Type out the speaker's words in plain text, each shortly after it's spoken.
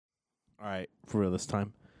All right, for real this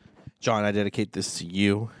time. John, I dedicate this to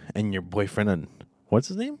you and your boyfriend and what's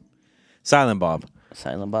his name? Silent Bob.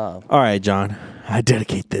 Silent Bob. All right, John, I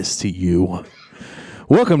dedicate this to you.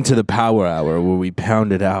 Welcome to the Power Hour where we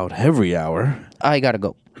pound it out every hour. I gotta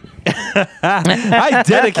go. I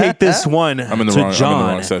dedicate this one to John I'm in the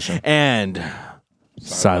wrong session. and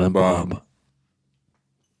Silent Bob.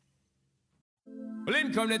 Well,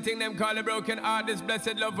 in come the thing them call a broken heart. This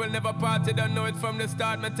blessed love will never part. They don't know it from the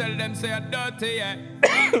start. Me tell them say I'm dirty, yeah.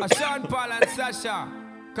 A Sean Paul and Sasha,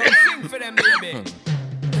 come sing for them, baby.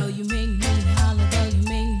 Though you make me holler, though you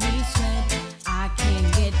make me sweat, I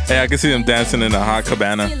can't get. Hey, I can see them dancing in a hot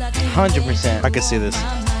cabana. 100%. I can see this.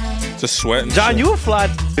 Just sweating. John, you a fly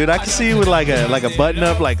dude. I can see you with like a button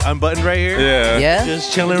up, like unbuttoned right here. Yeah. Yeah?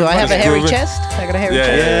 Just chilling. Do I have a hairy grooving. chest? I got a hairy Yeah,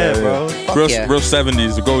 chest? Yeah, bro. Fuck Real, yeah. real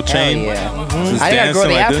 70s, the gold Hell chain. yeah. Just I gotta grow dancing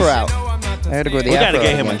the like afro this. out. I gotta grow the We afro gotta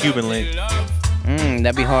get out him a again. Cuban link.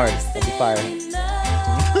 That'd be hard. That'd be fire.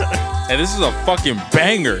 Hey, this is a fucking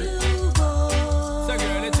banger.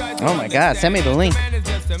 Oh my god, send me the link.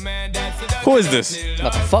 Who is this?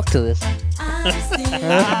 Like a fuck to this.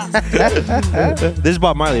 This is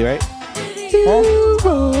Bob Marley, right?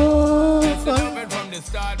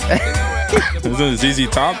 Is this ZZ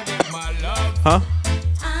Top? Huh?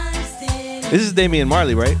 This is Damian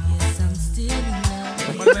Marley, right?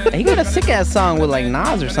 He got a sick ass song with like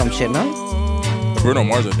Nas or some shit, no? Bruno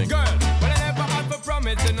Mars, I think.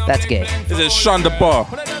 That's gay. This is Sean DePaul.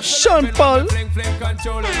 Sean Paul.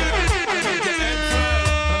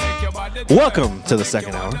 Welcome to the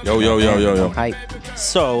second hour. Yo. Hype.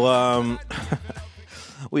 So,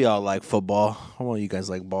 we all like football. Well, you guys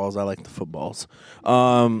like balls. I like the footballs.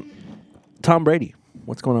 Tom Brady.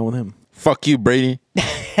 What's going on with him? Fuck you, Brady.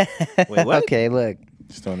 Wait, what? Okay, look.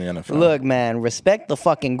 Still in the NFL. Look, man, respect the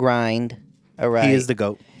fucking grind. All right. He is the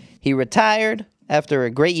GOAT. He retired after a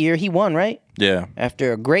great year. He won, right? Yeah.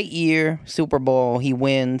 After a great year, Super Bowl, he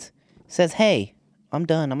wins. Says, hey, I'm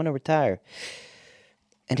done. I'm going to retire.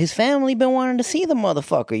 And his family been wanting to see the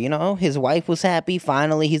motherfucker, you know? His wife was happy.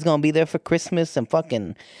 Finally, he's going to be there for Christmas and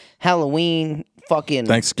fucking Halloween, fucking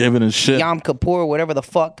Thanksgiving and shit. Yom Kippur, whatever the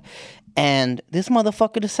fuck. And this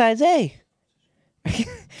motherfucker decides, hey, I'm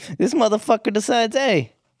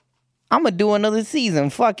going to do another season.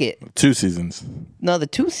 Fuck it. 2 seasons. Another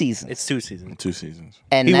 2 seasons. It's 2 seasons. 2 seasons.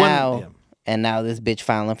 And He won- now, yeah. and now this bitch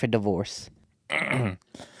filing for divorce.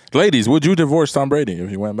 Ladies, would you divorce Tom Brady if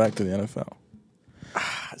he went back to the NFL?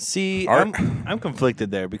 See, Art? I'm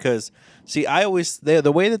conflicted there because, see, I always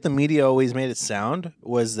the way that the media always made it sound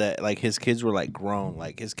was that like his kids were like grown,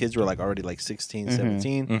 like his kids were like already like 16,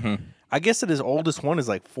 17. I guess that his oldest one is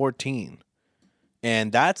like 14,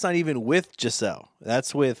 and that's not even with Giselle.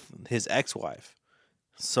 That's with his ex-wife.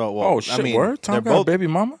 So, well, Oh, shit, I mean, word? Tom they're got a both baby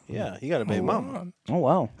mama? Yeah, he got a baby mama. Wow. Oh,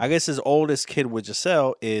 wow. I guess his oldest kid with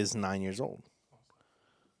Giselle is 9 years old.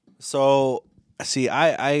 So, see,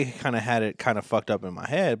 I kind of had it kind of fucked up in my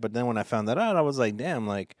head, but then when I found that out, I was like, damn,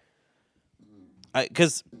 like,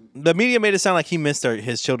 because the media made it sound like he missed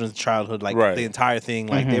his children's childhood, like Right. the entire thing,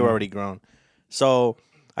 like they were already grown. So,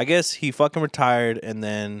 I guess he fucking retired, and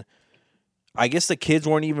then I guess the kids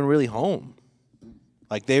weren't even really home.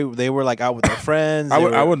 Like they were like out with their friends. I They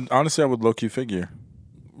would were- honestly low key figure.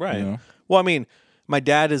 right. you know? Well, I mean, my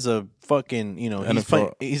dad is a fucking, he's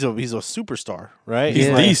NFL. he's a superstar, right? He's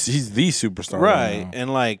Like- he's the superstar. right, now.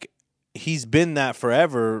 and like he's been that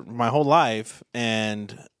forever, my whole life,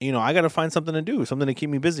 and I got to find something to do, something to keep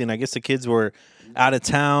me busy. And I guess the kids were out of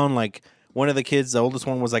town. Like one of the kids, the oldest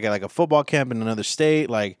one, was like at like a football camp in another state.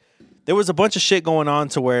 Like there was a bunch of shit going on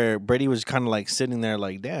to where Brady was kind of like sitting there,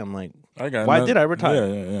 like, damn, like why did I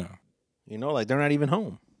retire? Yeah. Like they're not even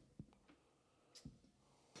home.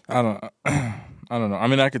 I don't know. I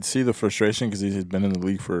mean, I could see the frustration because he's been in the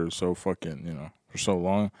league for so fucking, for so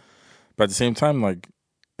long. But at the same time, like,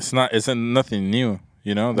 it's nothing new,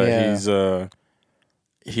 that Yeah.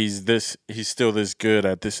 he's still this good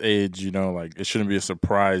at this age, like it shouldn't be a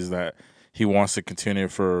surprise that he wants to continue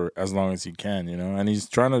for as long as he can, and he's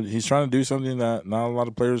trying to do something that not a lot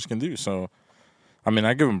of players can do. So, I mean,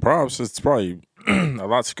 I give him props. It's probably a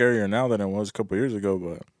lot scarier now than it was a couple years ago,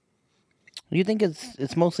 but You think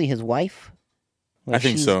it's mostly his wife? I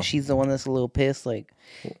think so. She's the one that's a little pissed. Like,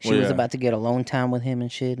 she was yeah. about to get alone time with him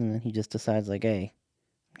and shit, and then he just decides, like, hey,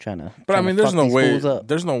 I'm trying to. But I mean, there's fuck these no way. fools up.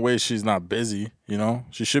 There's no way she's not busy.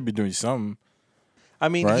 She should be doing something. I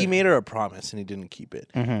mean, Right. he made her a promise and he didn't keep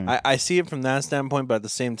it. I see it from that standpoint, but at the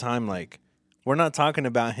same time, like, we're not talking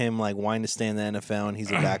about him like wanting to stay in the NFL and he's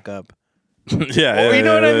a backup. Yeah, You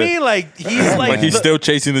know what I mean? Like he's Like he's still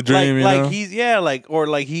chasing the dream. like you know? he's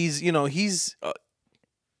he's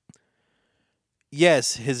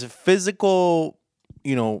yes, his physical,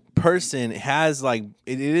 person has like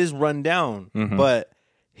it is run down, but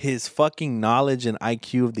his fucking knowledge and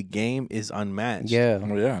IQ of the game is unmatched. Yeah.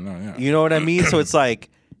 Oh yeah, no, yeah. You know what I mean? So it's like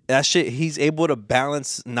that shit. He's able to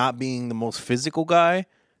balance not being the most physical guy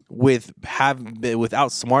with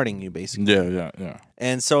without smarting you, basically. Yeah.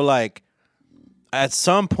 And so like at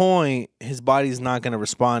some point, his body's not gonna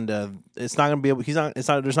respond to. It's not gonna be able. He's not. It's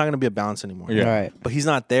not. There's not gonna be a balance anymore. Yeah. Right. But he's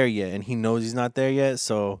not there yet, and he knows he's not there yet.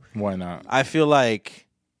 So Why not? I feel like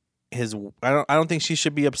I don't think she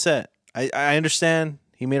should be upset. I understand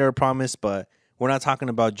he made her a promise, but we're not talking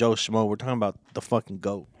about Joe Schmo. We're talking about the fucking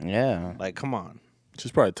GOAT. Yeah. Like, come on.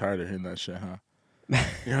 She's probably tired of hearing that shit, huh?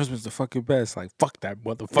 Your husband's the fucking best. Like, fuck that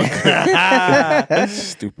motherfucker.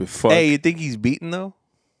 Stupid fuck. Hey, you think he's beaten though?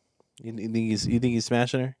 You think he's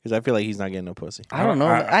smashing her? Because I feel like he's not getting no pussy. I don't know.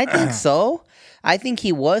 I think so. I think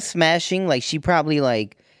he was smashing. Like, she probably,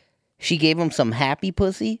 like, she gave him some happy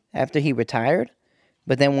pussy after he retired.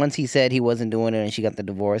 But then once he said he wasn't doing it and she got the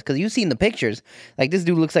divorce, because you've seen the pictures, like this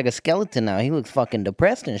dude looks like a skeleton now. He looks fucking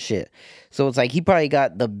depressed and shit. So it's like he probably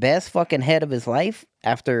got the best fucking head of his life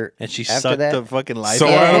after. And she after sucked that. the fucking life So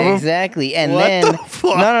out of out of him. him? Exactly. And What then the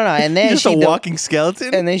fuck? no, and then He's just she a walking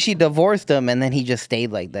skeleton. and then she divorced him, and then he just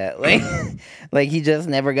stayed like that. Like, like he just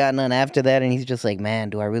never got none after that, and he's just like, man,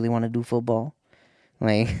 do I really want to do football?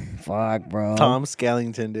 Like, fuck, bro. Tom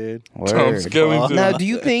Skellington, dude. Word. Tom Skellington. Now, do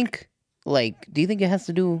you think it has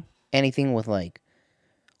to do anything with like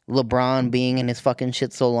LeBron being in his fucking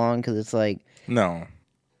shit so long? Because it's like, No.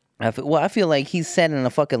 I feel like he's setting a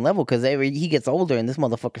fucking level because he gets older and this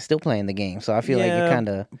motherfucker's still playing the game. So I feel like it kind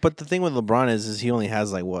of. But the thing with LeBron is he only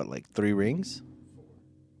has like 3 rings.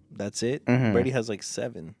 That's it. Mhm. Brady has like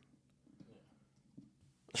 7.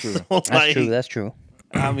 True. So, That's like, true. That's true.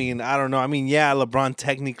 I mean, I don't know. I mean, yeah, LeBron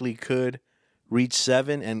technically could reach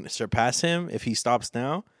 7 and surpass him if he stops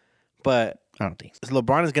now, but I don't think so.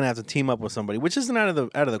 LeBron is gonna have to team up with somebody, which isn't out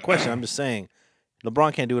of the question. I'm just saying,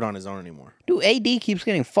 LeBron can't do it on his own anymore. Dude, AD keeps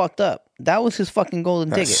getting fucked up. That was his fucking golden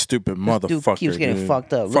That ticket. stupid This motherfucker. dude keeps getting dude.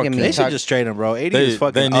 fucked up. Look Fuck at me. him. They should talk- just trade him, bro. AD They- is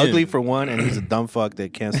fucking they need ugly him. for one, and he's a dumb fuck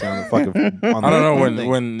that can't stay on the fucking. On I don't know the thing.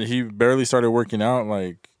 when he barely started working out,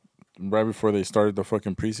 like right before they started the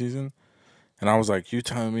fucking preseason, and I was like, "You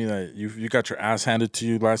telling me that you got your ass handed to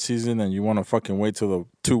you last season, and you want to fucking wait till the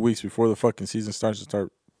 2 weeks before the fucking season starts to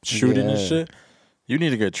start shooting and Yeah. shit? You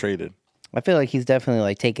need to get traded." I feel like he's definitely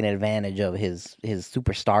like taking advantage of his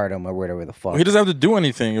superstardom or whatever the fuck. He doesn't have to do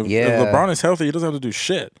anything. If Yeah. LeBron is healthy, he doesn't have to do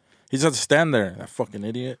shit. He just has to stand there. That fucking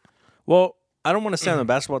idiot. Well, I don't want to stay on the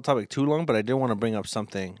basketball topic too long, but I did want to bring up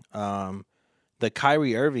something. The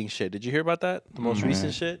Kyrie Irving shit. Did you hear about that? The most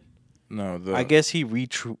recent shit. No, I guess he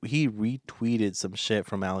retweeted some shit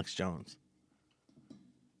from Alex Jones,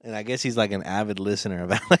 and I guess he's like an avid listener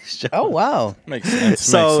of Alex Jones. Oh wow. makes sense.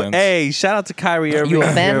 So makes sense. hey, shout out to Kyrie Irving. You a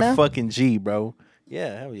fan You're now? a fucking G, bro.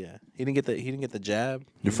 Yeah, hell yeah. He didn't get the jab. you know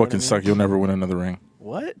what I fucking mean? suck. You'll never win another ring.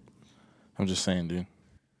 What? I'm just saying, dude.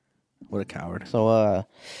 What a coward. So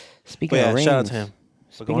speaking But yeah, of rings, shout out to him.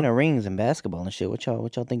 speaking of rings and basketball and shit, what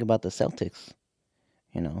y'all think about the Celtics?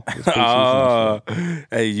 You know, this preseason and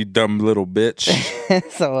Hey, you dumb little bitch.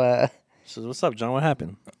 shit. So So what's up, John? What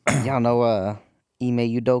happened? y'all know Ime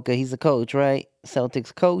Udoka, he's the coach, right?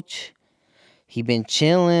 Celtics coach. He been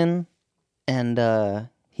chilling and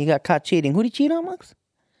he got caught cheating. Who did he cheat on, Mux?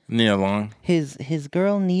 Nia Long. His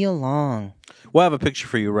girl Nia Long. We'll have a picture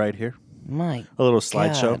for you right here. My A little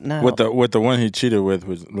slideshow. God, no. With the one he cheated with,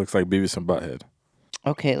 which looks like Beavis and Butthead.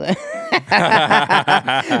 Okay.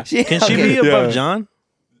 Can she be above John?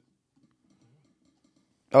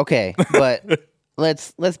 Okay, but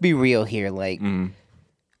let's be real here. Like, Mm.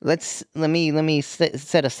 let me set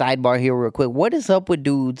a sidebar here real quick. What is up with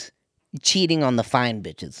dudes cheating on the fine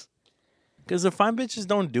bitches? Because the fine bitches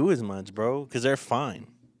don't do as much, bro. Because they're fine.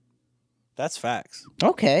 That's facts.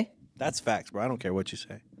 Okay, That's facts, bro. I don't care what you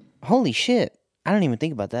say. holy shit, I don't even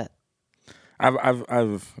think about that.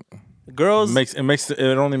 I've Girls, it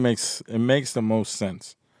only makes the most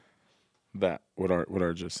sense that what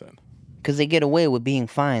I just said. Because they get away with being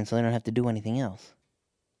fine, so they don't have to do anything else.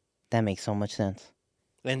 That makes so much sense.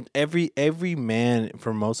 and every man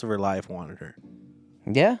for most of her life wanted her.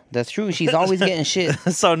 Yeah, that's true. She's always getting shit.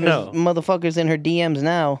 So no, There's motherfuckers in her DMs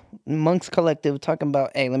now. Monks Collective talking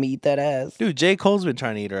about, hey, let me eat that ass. dude, J. Cole's been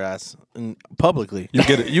trying to eat her ass publicly.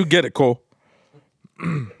 You get it, Cole.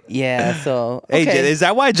 Yeah, so Hey, okay. is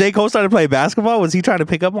that why J. Cole started playing basketball? Was he trying to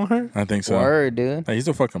pick up on her? I think so. Word, dude. Hey, he's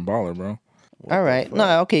a fucking baller, bro. All right.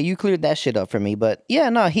 No, okay, you cleared that shit up for me. But yeah,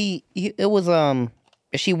 no, it was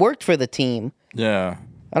she worked for the team. Yeah.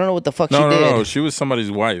 I don't know what the fuck she No, did. no. She was somebody's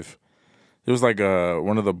wife. It was like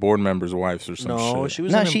one of the board members' wives or some No, shit. she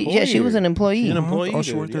was No, an she employee. she was an employee. She's an employee. Oh,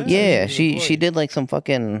 she dude. worked there? Yeah, she's an she employee. did like some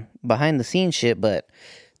fucking behind the scenes shit. But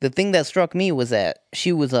the thing that struck me was that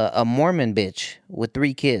she was a Mormon bitch with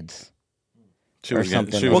 3 kids. She or was getting-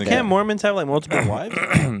 something she like was Well, that. can't Mormons have like multiple wives?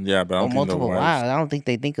 getting- yeah, but I Oh, don't think the multiple wives. wives. I don't think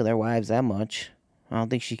they think of their wives that much. I don't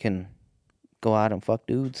think she can go out and fuck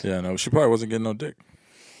dudes. Yeah, no, she probably wasn't getting no dick.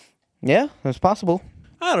 Yeah, it's possible.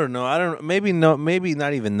 I don't know. I don't. Maybe no. Maybe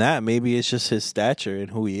not even that. Maybe it's just his stature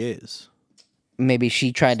and who he is. Maybe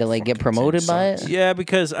she tried to like get Fucking promoted team by it. sucks. Yeah,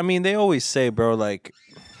 because I mean, they always say, bro, like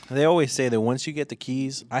they always say that once you get the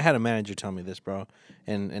keys. I had a manager tell me this, bro,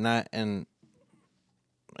 and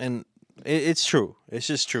it's true. It's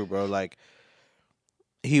just true, bro. Like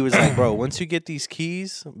he was like, bro, once you get these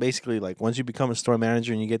keys, basically, like once you become a store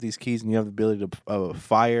manager and you get these keys and you have the ability to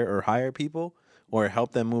fire or hire people or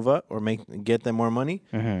help them move up or get them more money,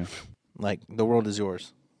 like the world is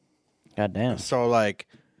yours. God damn. So like,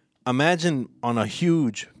 imagine on a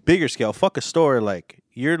huge, bigger scale. Fuck a store. Like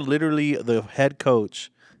you're literally the head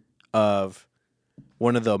coach of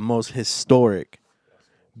one of the most historic,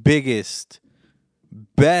 biggest,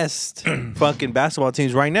 best fucking basketball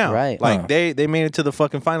teams right now. Right. Like they made it to the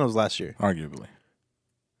fucking finals last year. Arguably.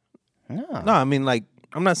 No. No, I mean like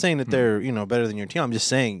I'm not saying that they're better than your team. I'm just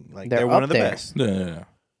saying like They're they're one up of the there. best. Yeah, yeah, yeah.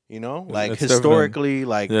 You know, like It's historically,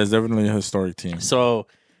 like Yeah, it's definitely a historic team. so.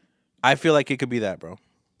 I feel like it could be that, bro.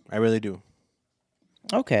 I really do.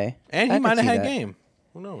 Okay. And I he could might have see had that. game.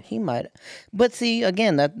 Who knows? He might, but see,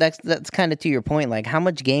 again, that's kind of to your point. Like, how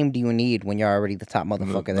much game do you need when you're already the top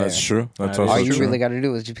motherfucker there? That's true. That's That is also All you true. really got to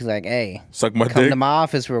do is just be like, "Hey, Suck my come dick. to my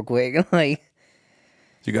office real quick." Like,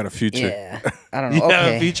 You got a future. yeah, I don't You know. have a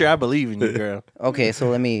Okay, future. I believe in you, girl. okay. So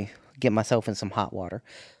let me get myself in some hot water.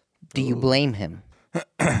 Do you blame him?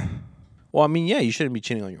 Well, I mean, yeah, you shouldn't be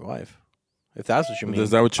cheating on your wife. If that's what you mean. Is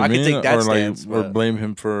that what you I mean? could take that or stance. or but- blame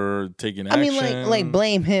him for taking I action? mean, like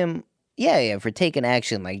blame him. Yeah, for taking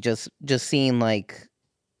action. Like just seeing like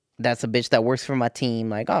that's a bitch that works for my team.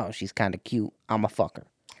 Like, oh, she's kind of cute. I'm a fucker.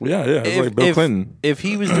 Yeah, yeah. It's like Bill Clinton. If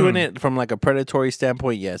he was doing it from like a predatory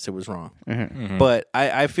standpoint, yes, it was wrong. Mm-hmm. But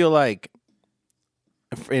I feel like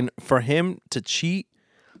for him to cheat,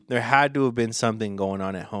 there had to have been something going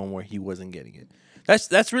on at home where he wasn't getting it.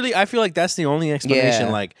 That's really, I feel like that's the only explanation.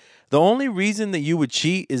 Yeah. Like the only reason that you would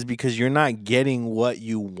cheat is because you're not getting what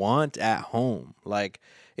you want at home. Like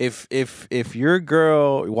if your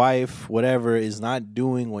girl, wife, whatever is not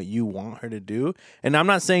doing what you want her to do, and I'm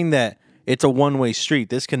not saying that it's a one-way street.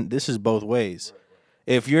 This is both ways.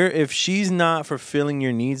 If she's not fulfilling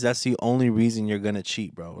your needs, that's the only reason you're gonna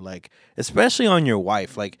cheat, bro. Like, especially on your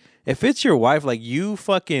wife. Like, if it's your wife, like you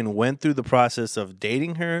fucking went through the process of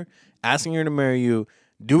dating her, asking her to marry you,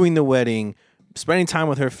 doing the wedding, spending time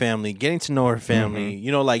with her family, getting to know her family.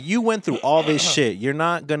 You know, like you went through all this shit. You're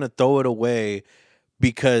not gonna throw it away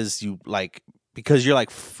because you're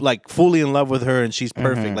like fully in love with her and she's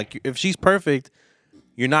perfect. Like, if she's perfect,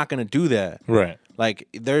 you're not gonna do that. Right. Like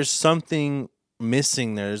there's something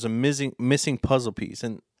missing there. There's a missing puzzle piece.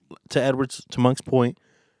 And to Monk's point,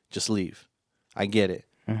 just leave. I get it.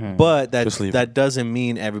 But Just leave. that doesn't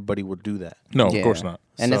mean everybody would do that. No, Yeah. of course not.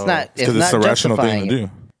 And it's So- not. It's Because not it's the rational justifying thing to it.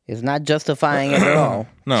 do. It's not justifying it at all.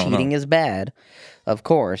 No, no. Cheating is bad, of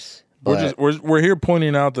course. But We're here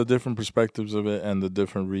pointing out the different perspectives of it and the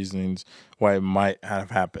different reasonings why it might have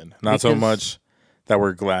happened. Not so Because- much that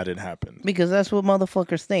we're glad it happened. because that's what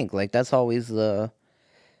motherfuckers think. Like that's always the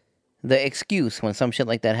excuse when some shit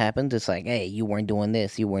like that happens. It's like, hey, you weren't doing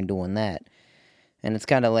this, you weren't doing that, and it's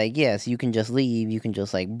kind of like, yes, you can just leave, you can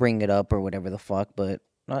just like bring it up or whatever the fuck. But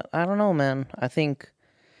I don't know, man. I think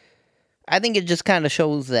it just kind of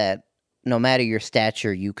shows that no matter your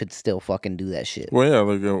stature, you could still fucking do that shit. Well, yeah,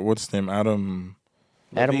 like what's his name? Adam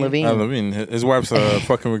Levine. Levine. His wife's a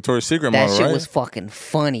fucking Victoria's Secret That model, shit right? was fucking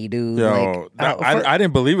funny, dude. Yo, like, I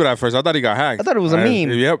didn't believe it at first. I thought he got hacked. I thought it was a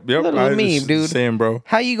meme. Yep. I thought it was a meme, just dude. Saying, bro.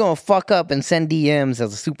 how you gonna fuck up and send DMs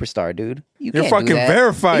as a superstar, dude? You're can't do fucking that.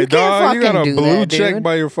 verified, You can't dog. You got a fucking do blue that, check dude.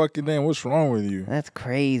 by your fucking name. What's wrong with you? That's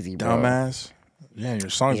crazy, bro. Dumbass. Yeah, your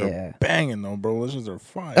songs Yeah. are banging though, bro. Listens are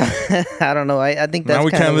fire. I don't know. I think that's now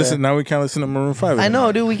we kinda can't the- listen. Now we can't listen to Maroon 5. I know,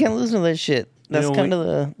 anymore. dude. We can't listen to that shit. That's know, kind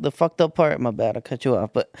of the fucked up part. My bad, I cut you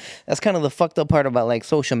off. But that's kind of the fucked up part about like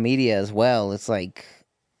social media as well. It's like,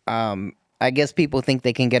 I guess people think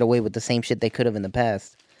they can get away with the same shit they could have in the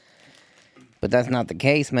past. But that's not the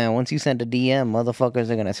case, man. Once you send a DM, motherfuckers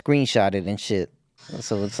are gonna screenshot it and shit.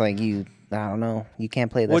 So it's like I don't know. You can't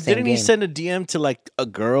play that Well, same didn't game. he send a DM to like a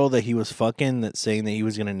girl that he was fucking that saying that he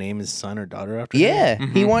was gonna name his son or daughter after? him?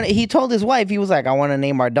 Yeah, he told his wife, he was like, I want to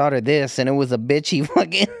name our daughter this, and it was a bitch he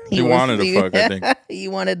fucking He wanted to fuck, I think. he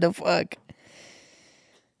wanted to fuck.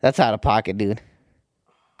 That's out of pocket, dude.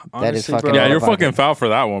 That is Honestly, fucking bro, Yeah, out you're of pocket. fucking foul for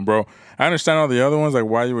that one, bro. I understand all the other ones, like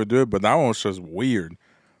why you would do it, but that one was just weird.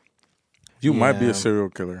 You might be Yeah. a serial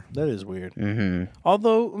killer. That is weird. Mm-hmm.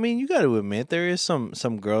 Although, I mean, you got to admit there is some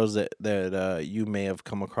girls that you may have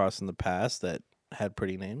come across in the past that had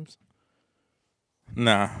pretty names.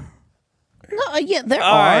 Nah. No, yeah, there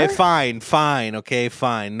All are. right, fine, okay,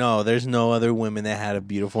 fine. No, there's no other women that had a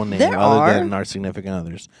beautiful name There other are. than our significant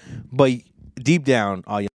others. But deep down,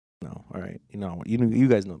 all you know, all right, you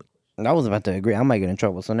guys know. I was about to agree. I might get in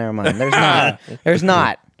trouble, so never mind. There's not. There's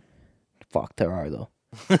not. Fuck, there are though.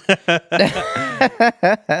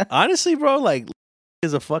 Honestly, bro, like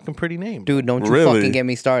is a fucking pretty name. Dude, don't you Really? fucking get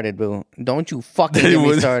me started, bro. Don't you fucking get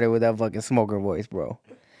me started with that fucking smoker voice, bro.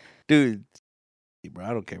 Dude, bro, I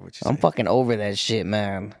don't care what you I'm say. fucking over that shit,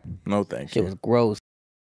 man. No thank Shit you. was gross.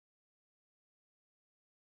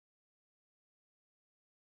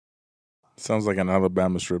 Sounds like an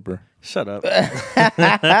Alabama stripper. Shut up.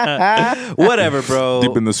 Whatever, bro.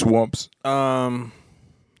 Deep in the swamps. I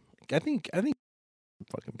think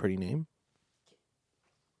fucking pretty name.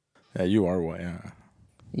 Yeah, you are white, yeah.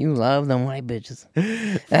 You love them white bitches.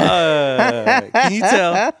 Can you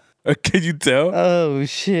tell? Can you tell? Oh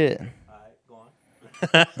shit.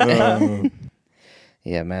 Uh,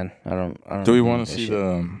 Yeah, man. I don't. do we know want that to see shit.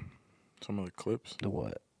 some of the clips? The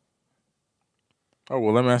what? Oh,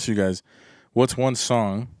 well, let me ask you guys. What's one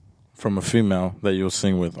song from a female that you'll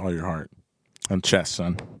sing with all your heart and chest,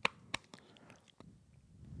 son?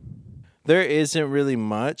 There isn't really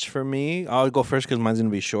much for me. I'll go first because mine's gonna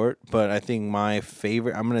be short. But I think my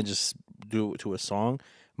favorite. I'm gonna just do it to a song.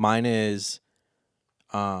 Mine is,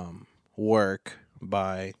 "Work"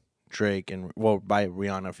 by Drake by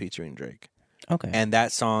Rihanna featuring Drake. Okay. And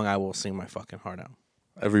that song I will sing my fucking heart out.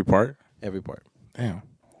 Every part? Every part. Damn.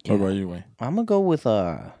 Yeah. What about you, Wayne? I'm gonna go with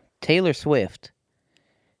Taylor Swift.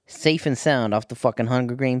 Safe and Sound off the fucking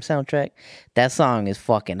Hunger Games soundtrack. That song is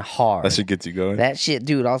fucking hard. That should get you going. That shit,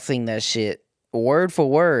 dude, I'll sing that shit word for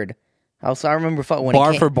word. I remember when Bar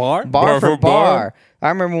it came, for bar? bar for for bar? bar. I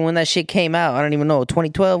remember when that shit came out. I don't even know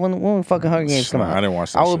 2012 when fucking Hunger Games come out. I didn't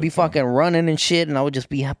watch that I would shit, be so. fucking running and shit, and I would just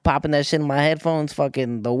be popping that shit in my headphones.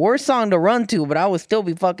 Fucking the worst song to run to, but I would still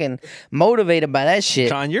be fucking motivated by that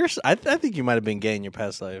shit. Con, I think you might have been gay in your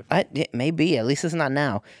past life. Maybe at least it's not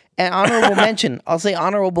now. And honorable mention. I'll say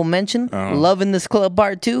honorable mention. Loving This Club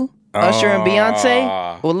Part 2. Usher and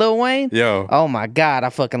Beyonce with Lil Wayne. Yo. Oh my god, I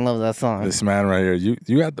fucking love that song. This man right here, you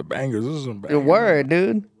got the bangers. This is some The bangers. word,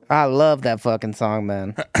 dude. I love that fucking song,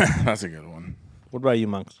 man. That's a good one. What about you,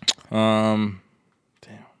 Monks? Damn.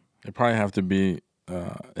 It probably have to be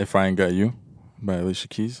If I Ain't Got You by Alicia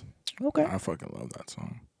Keys. Okay. I fucking love that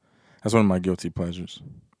song. That's one of my guilty pleasures.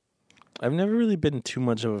 I've never really been too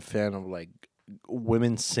much of a fan of like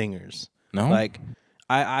women singers. No? Like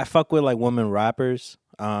I fuck with like women rappers.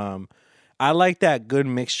 I like that good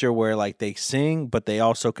mixture where like they sing, but they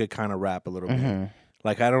also could kind of rap a little bit.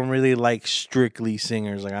 Like I don't really like strictly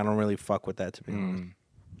singers. Like I don't really fuck with that to be honest.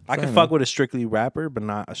 I can fuck with a strictly rapper, but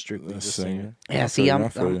not a strictly just singer. Yeah, I see, feel you, I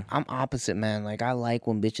feel you. I'm opposite, man. Like I like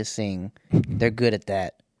when bitches sing. They're good at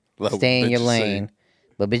that. Let Stay in your bitches lane. sing.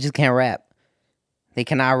 But bitches can't rap. They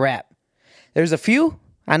cannot rap. There's a few.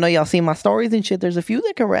 I know y'all seen my stories and shit. There's a few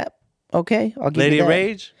that can rap. Okay, I'll give Lady you of that.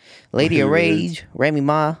 Rage? Lady of Lady of Rage, Remy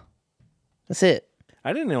Ma. That's it.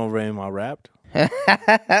 I didn't know Ray Ma rapped.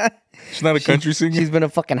 She's not a country singer? She's been a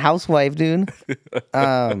fucking housewife, dude.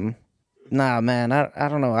 Nah, man, I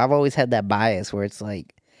don't know. I've always had that bias where it's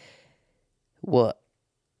like, what?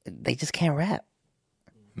 They just can't rap.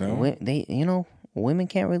 No? Women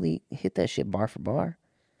can't really hit that shit bar for bar.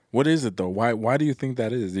 What is it, though? Why do you think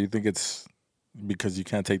that is? Do you think it's because you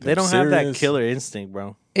can't take them They don't have that serious? killer instinct,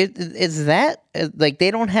 bro. It's that like they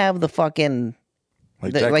don't have the fucking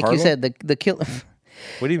Like, the, Jack like you Harlow? said the killer.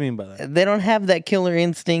 What do you mean by that? They don't have that killer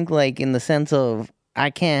instinct, like in the sense of I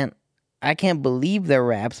can't believe their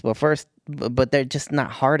raps, but they're just not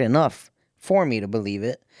hard enough for me to believe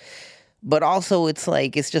it. But also, it's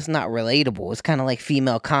like it's just not relatable. It's kind of like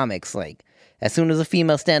female comics. Like as soon as a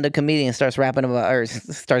female stand-up comedian starts rapping about or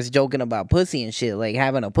starts joking about pussy and shit, like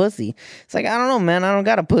having a pussy, it's like I don't know, man. I don't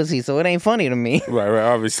got a pussy, so it ain't funny to me. Right,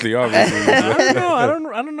 obviously. I don't know. I don't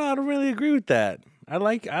know. I don't really agree with that. I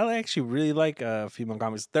actually really like female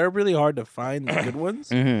comics. They're really hard to find the good ones.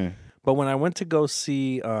 Mm-hmm. But when I went to go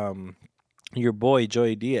see your boy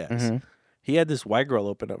Joey Diaz, he had this white girl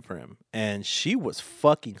open up for him, and she was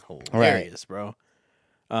fucking hilarious, bro.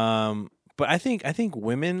 But I think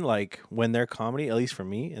women, like when they're comedy, at least for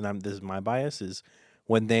me, and this is my bias, is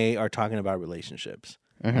when they are talking about relationships.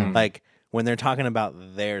 Like when they're talking about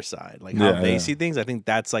their side, like how Yeah, they yeah. see things. I think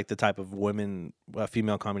that's like the type of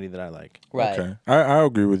female comedy that I like. Right. Okay, I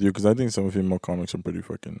agree with you because I think some female comics are pretty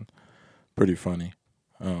funny.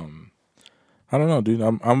 I don't know, dude.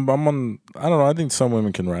 I'm on. I don't know. I think some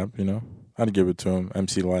women can rap. You know, I'd give it to them.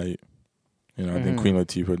 MC Light. You know, I think Queen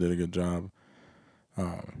Latifah did a good job.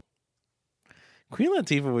 Queen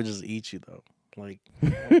Latifah would just eat you though. Like,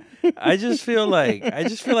 I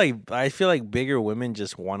feel like bigger women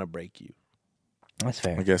just want to break you. That's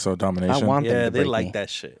fair. I guess so. Domination. I want them Yeah, to they break like me. that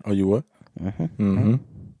shit. Oh, you what? Mm-hmm.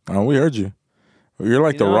 Oh, we heard you. You're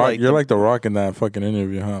like You the know, Rock. like you're the- like the Rock in that fucking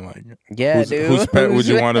interview, huh? Like, Yeah, dude. whose pet would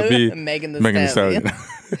you want to be? Megan Megan Thee Stallion.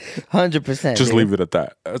 100%. Just leave it at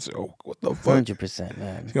that. That's what the fuck. 100%,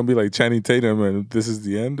 man. It's gonna be like Channing Tatum, and this is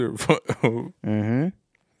the end, or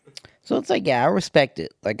So it's like, yeah, I respect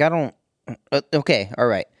it. Like, I don't. Okay, all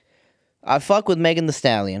right. I fuck with Megan Thee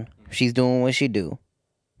Stallion. She's doing what she do.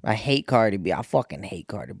 I hate Cardi B. I fucking hate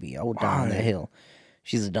Cardi B. I will die on that hill.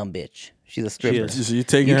 She's a dumb bitch. She's a stripper. So you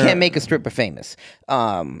taking You her? can't make a stripper famous.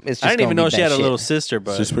 It's just I didn't even know she had a shit. little sister,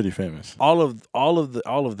 but She's pretty famous. all of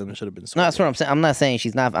them should have been. No, that's what I'm saying. I'm not saying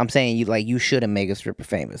she's not. I'm saying you shouldn't make a stripper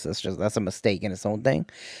famous. That's a mistake in its own thing.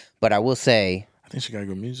 But I will say, I think she got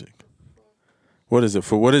good music. What is it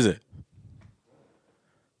for? What is it?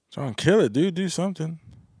 John, kill it, dude. Do something.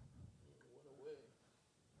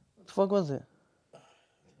 what the fuck was it?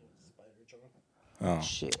 Oh,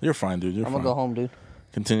 Shit. you're fine, dude. You're I'm fine. gonna go home, dude.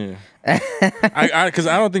 Continue. Because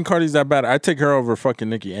I don't think Cardi's that bad. I'd take her over fucking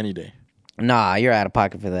Nicki any day. Nah, you're out of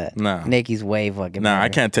pocket for that. Nah. Nikki's way fucking. Nah, I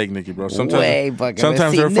better. can't take Nicki, bro. Sometimes, Way fucking.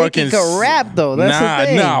 sometimes See, her Nicki fucking can rap though. That's the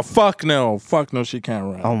thing. Nah, fuck no, she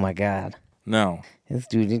can't rap. Oh my god, No, this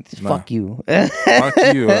dude. Fuck you. fuck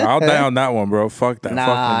you. I'll die on that one, bro. Fuck that. Nah,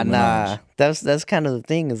 fuck Nicki nah. Minaj. That's kind of the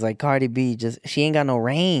thing. Is like Cardi B she ain't got no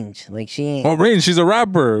range. Like she ain't. Oh, Rain, she's a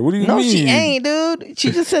rapper. What do you No, mean? she ain't, dude. She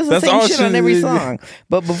just says the That's same all shit she- on every song.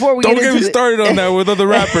 But before we Don't get get into me started on that with other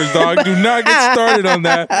rappers, dog. Do not get started on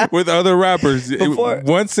that with other rappers. Before- Every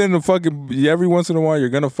once in a while, you're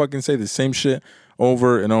gonna fucking say the same shit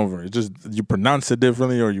over and over. It just you pronounce it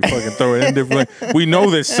differently or you fucking throw it in differently. We know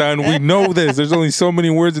this, son. We know this. There's only so many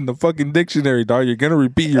words in the fucking dictionary, dog. You're gonna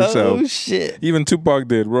repeat yourself. Oh shit. Even Tupac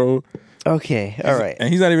did, bro. Okay, all right. And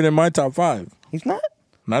he's not even in my top 5. He's not.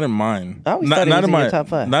 Not in mine. I always not thought he was in in my your top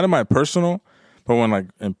 5. Not in my personal, but when like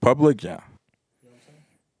in public, yeah.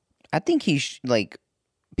 I think like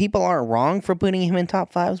people aren't wrong for putting him in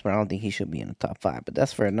top 5s, but I don't think he should be in the top 5. But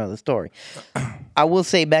that's for another story. I will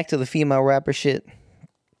say back to the female rapper shit.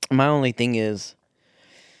 My only thing is,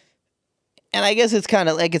 and I guess it's kind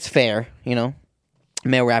of like it's fair, you know,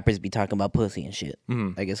 male rappers be talking about pussy and shit.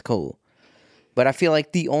 Like it's cool, but I feel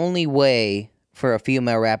like the only way for a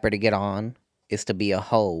female rapper to get on is to be a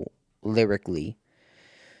hoe lyrically.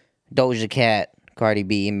 Doja Cat, Cardi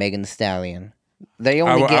B, and Megan Thee Stallion. They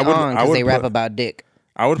only get on because they rap about dick.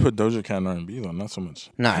 I would put Doja Cat in R&B though, not so much.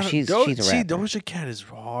 Nah, she's a rapper. Doja Cat is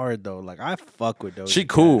hard though. Like I fuck with Doja. She Cat.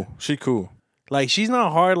 cool. She cool. Like she's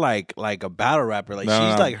not hard like a battle rapper. Like No,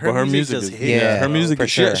 she's no, like but her music is just hits. Yeah, her music. for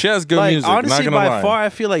She, sure. she has good Like music. honestly, not by gonna lie. far, I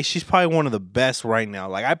feel like she's probably one of the best right now.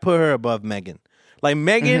 Like I put her above Megan. Like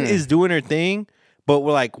Megan is doing her thing, but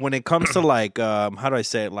like when it comes to like how do I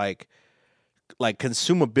say it like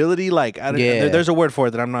consumability, like I don't, Yeah. there's a word for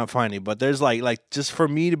it that I'm not finding, but there's like just for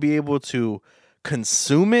me to be able to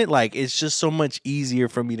consume it, like it's just so much easier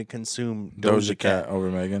for me to consume Doja Cat over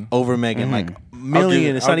Megan. over Megan. Like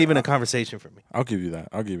million, it's not even a conversation for me. I'll give you that.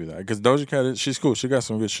 Because Doja Cat, she's cool. She got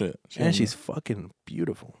some good shit. And she's fucking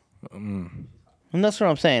beautiful. And that's what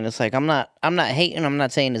I'm saying. It's like I'm not hating. I'm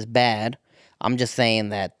not saying it's bad. I'm just saying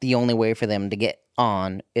that the only way for them to get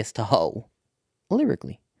on is to hoe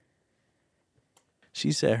lyrically.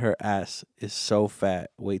 She said her ass is so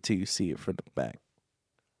fat. Wait till you see it from the back.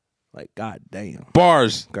 Like, god damn.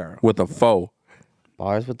 bars Girl. with a foe.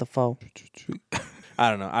 Bars with the foe. I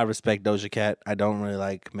don't know. I respect Doja Cat. I don't really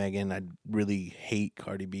like Megan. I really hate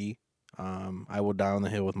Cardi B. I will die on the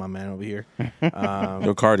hill with my man over here.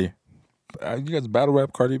 Yo, Cardi. You guys battle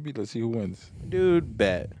rap Cardi B. Let's see who wins. Dude,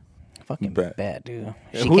 bet. Fucking Bet. bad, dude.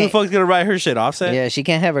 Who the fuck's gonna write her shit? Offset? Yeah, she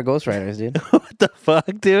can't have her ghostwriters, dude. What the fuck,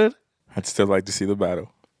 dude? I'd still like to see the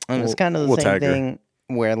battle. And it's kind of the We'll same tag her. thing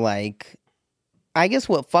where, like, I guess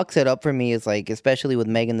what fucks it up for me is, like, especially with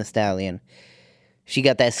Megan Thee Stallion, she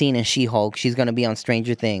got that scene in She-Hulk. She's going to be on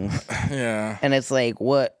Stranger Things. Yeah. And it's like,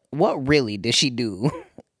 what really did she do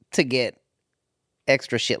to get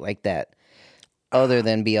extra shit like that other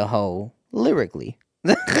than be a hoe lyrically?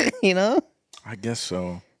 You know? I guess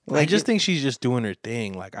so. I just think she's just doing her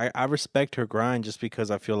thing. Like I respect her grind just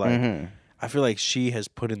because I feel like Mm-hmm. I feel like she has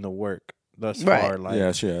put in the work thus Right. far. Like,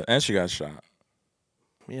 Yeah, she got shot.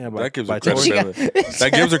 yeah, That gives her Tory. credibility.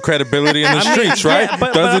 That gives her credibility in the streets, right? Yeah,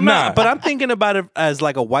 but Does it I'm not? But I'm thinking about it as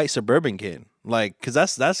like a white suburban kid, like because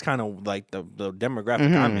that's kind of like the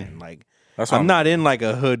demographic I'm in. Like That's what I'm not in like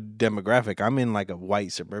a hood demographic. I'm in like a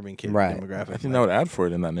white suburban kid Right. demographic. I think that would add for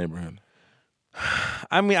it in that neighborhood.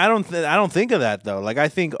 I mean, I don't think of that though. Like I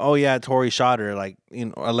think, oh yeah, Tory shot her, like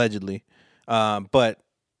allegedly, but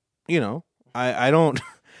you know, I don't.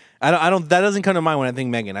 I don't. That doesn't come to mind when I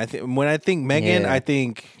think Megan. When I think Megan, Yeah. I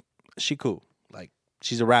think she cool. Like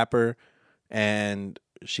she's a rapper, and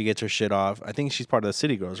she gets her shit off. I think she's part of the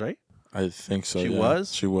City Girls, right? I think so. She yeah.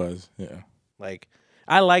 was? She was. Yeah. Like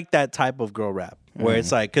I like that type of girl rap where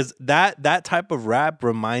it's like because that type of rap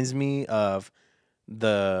reminds me of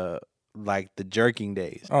the jerking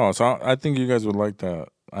days. Oh, so I think you guys would like that.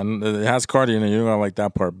 It has Cardi in it. You're gonna like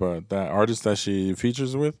that part, but that artist that she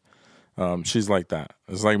features with, she's like that.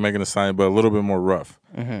 It's like Megan Thee Stallion, but a little bit more rough.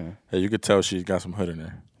 Mm-hmm. Yeah, you could tell she's got some hood in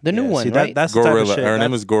her. The new Yeah, one, see, right? That's the type of Gorilla. shit. Her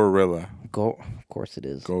name is Gorilla. Of course it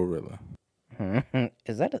is. Gorilla.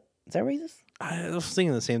 Is that racist? I was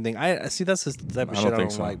thinking the same thing. I see that's the type of I shit don't I think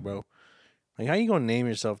don't so. like, bro. Like how you gonna name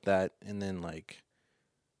yourself that and then like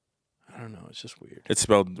I don't know. It's just weird. It's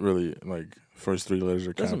spelled really like first three letters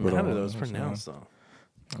are kind Doesn't of matter though. It's pronounced though.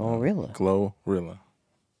 Gorilla. Glorilla.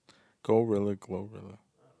 Glorilla.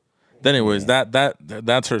 Anyways,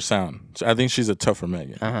 that's her sound. So I think she's a tougher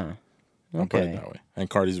Megan. I'll put it Okay. that way. And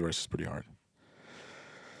Cardi's verse is pretty hard.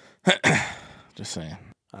 Just saying.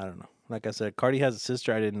 I don't know. Like I said, Cardi has a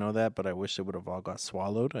sister. I didn't know that, but I wish it would have all got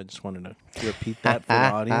swallowed. I just wanted to repeat that for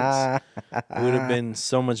the audience. It would have been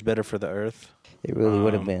so much better for the earth. It really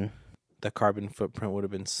would have been. The carbon footprint would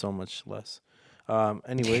have been so much less.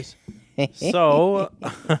 Anyways, so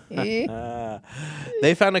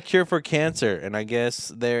they found a cure for cancer, and I guess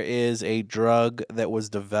there is a drug that was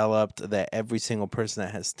developed that every single person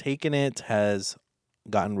that has taken it has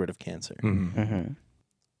gotten rid of cancer. Mm-hmm.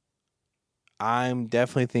 I'm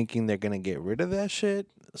definitely thinking they're gonna get rid of that shit.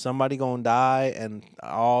 Somebody gonna die, and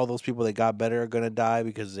all those people that got better are gonna die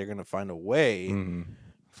because they're gonna find a way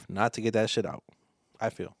not to get that shit out. I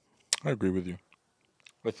feel. I agree with you.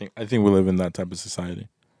 I think we live in that type of society.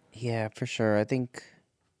 Yeah, for sure. I think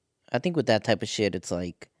with that type of shit, it's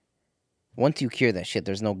like once you cure that shit,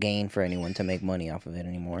 there's no gain for anyone to make money off of it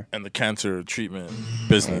anymore. And the cancer treatment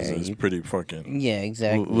business Yeah, is pretty fucking Yeah,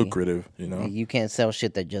 exactly. lucrative, you know? You can't sell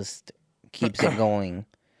shit that just keeps it going.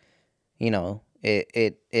 You know,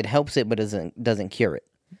 it helps it, but doesn't cure it.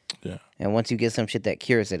 Yeah. And once you get some shit that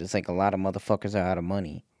cures it, it's like a lot of motherfuckers are out of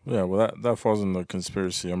money. Yeah, well, that falls in the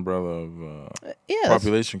conspiracy umbrella of Yeah, that's,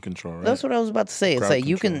 population control, right? that's what I was about to say. It's Crowd like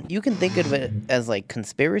control. you can think of it as like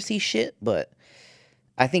conspiracy shit, but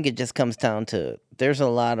I think it just comes down to there's a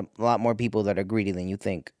lot more people that are greedy than you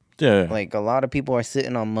think. Yeah. Like a lot of people are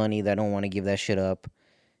sitting on money that don't want to give that shit up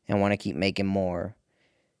and want to keep making more.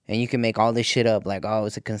 And you can make all this shit up like, oh,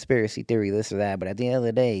 it's a conspiracy theory, this or that. But at the end of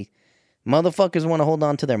the day, motherfuckers want to hold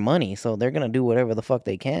on to their money, so they're gonna do whatever the fuck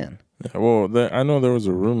they can. Yeah, well, I know there was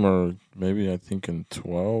a rumor, maybe I think in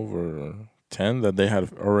 12 or 10, that they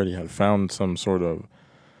already had found some sort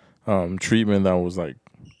of treatment that was like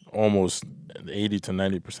almost 80 to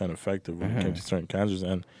 90% effective when it came to certain cancers.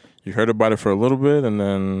 And you heard about it for a little bit, and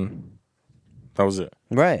then that was it.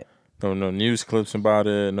 Right. No news clips about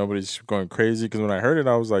it. Nobody's going crazy. Because when I heard it,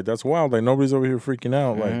 I was like, that's wild. Like, nobody's over here freaking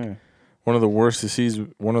out. Like, one of the worst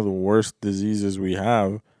diseases we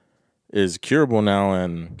have is curable now,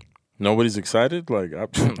 and nobody's excited. Like,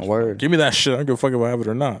 Word. give me that shit. I don't give a fuck if I have it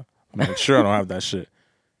or not. I'm like, sure, I don't have that shit.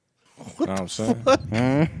 You know what I'm saying?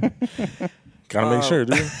 Gotta make sure,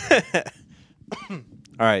 dude.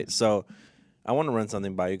 All right, so I want to run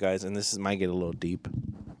something by you guys, and might get a little deep,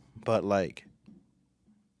 but like,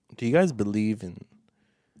 do you guys believe in?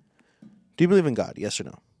 Do you believe in God? Yes or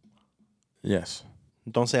no? Yes.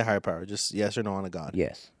 Don't say higher power. Just yes or no on a God.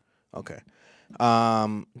 Yes. Okay.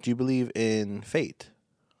 Do you believe in fate?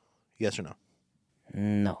 Yes or no?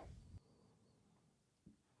 No.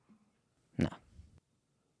 No.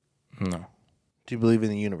 No. Do you believe in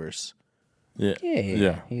the universe Yeah.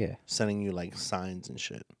 Yeah. sending you like signs and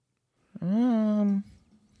shit?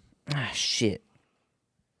 Shit.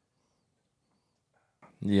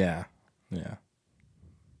 Yeah. Yeah.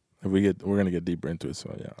 We're gonna get deeper into it.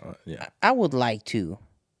 So yeah. I would like to.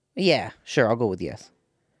 Yeah, sure. I'll go with yes.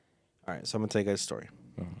 All right, so I'm gonna tell you guys a story.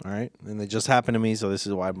 All right, and it just happened to me, so this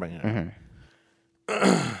is why I'm bringing it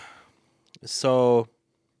up. So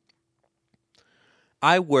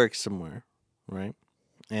I work somewhere, right?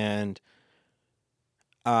 And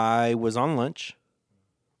I was on lunch,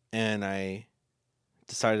 and I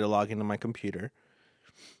decided to log into my computer,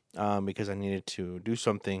 because I needed to do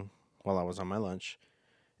something while I was on my lunch,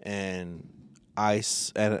 and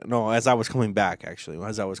as I was coming back, actually,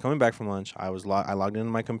 as I was coming back from lunch, I logged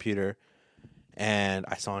into my computer, and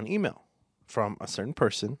I saw an email from a certain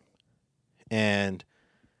person, and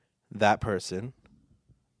that person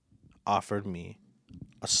offered me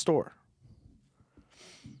a store,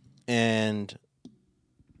 and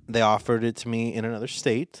they offered it to me in another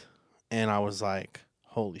state, and I was like,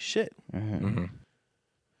 holy shit.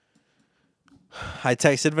 I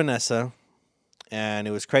texted Vanessa, and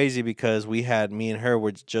it was crazy because me and her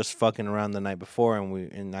were just fucking around the night before,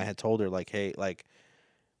 and I had told her like, hey, like,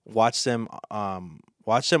 watch them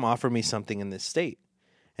offer me something in this state.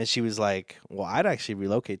 And she was like, well, I'd actually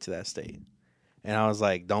relocate to that state. And I was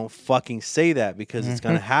like, don't fucking say that because it's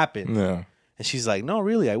gonna happen. Yeah. And she's like, no,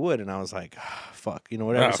 really, I would. And I was like, fuck,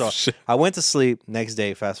 whatever. Oh, So shit. I went to sleep. Next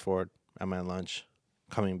day, fast forward, I'm at lunch,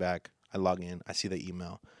 coming back, I log in, I see the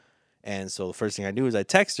email. And so the first thing I do is I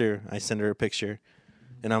text her, I send her a picture,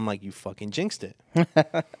 and I'm like, you fucking jinxed it.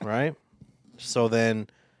 Right? So then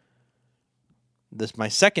my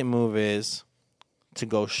second move is to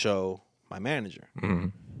go show my manager.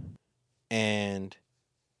 And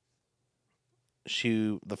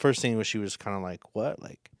the first thing was she was kind of like, what?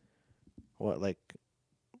 Like,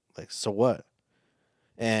 so what?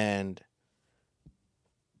 And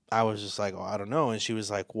I was just like, oh, I don't know. And she was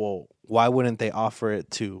like, well, why wouldn't they offer it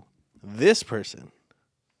to this person?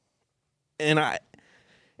 And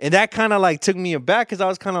that kind of like took me aback because I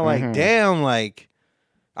was kind of like, damn, like,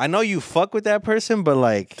 I know you fuck with that person, but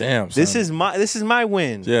like, Damn, this son. is my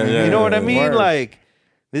win. Yeah, You know what I mean? Word. Like,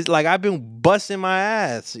 this, like, I've been busting my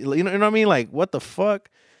ass. You know what I mean? Like, what the fuck?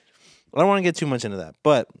 I don't want to get too much into that,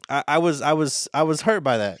 but I was hurt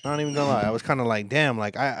by that. Not even gonna lie. I was kind of like, damn,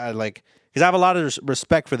 like I like, because I have a lot of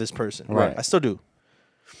respect for this person. Right. I still do.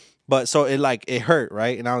 But so it hurt,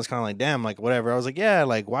 right? And I was kind of like, damn, like whatever. I was like, yeah,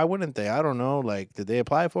 like why wouldn't they? I don't know. Like, did they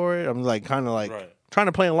apply for it? I'm like kind of like trying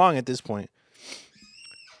to play along at this point.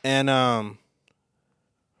 And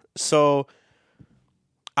so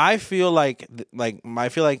I feel like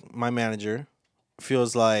my manager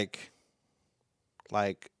feels like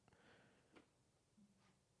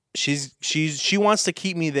she wants to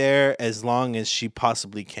keep me there as long as she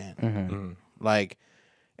possibly can. Like,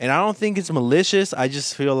 and I don't think it's malicious. I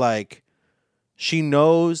just feel like she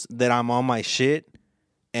knows that I'm on my shit,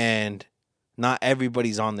 and not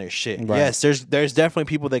everybody's on their shit. Right. Yes, there's definitely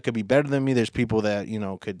people that could be better than me. There's people that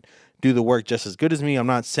could do the work just as good as me. I'm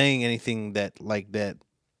not saying anything that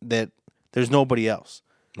there's nobody else.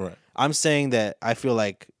 Right. I'm saying that I feel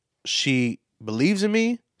like she believes in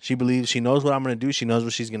me. She knows what I'm going to do. She knows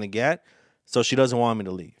what she's going to get. So she doesn't want me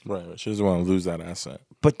to leave. Right. She doesn't want to lose that asset.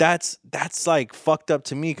 But that's like fucked up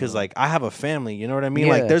to me because like I have a family. You know what I mean?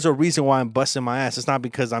 Yeah. Like there's a reason why I'm busting my ass. It's not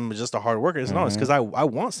because I'm just a hard worker. No, it's because I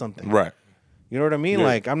want something. Right. You know what I mean? Yeah.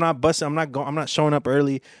 Like I'm not busting. I'm not showing up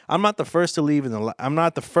early. I'm not the first to leave and I'm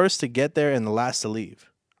not the first to get there and the last to leave.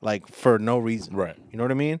 Like for no reason. Right. You know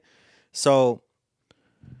what I mean? So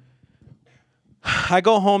I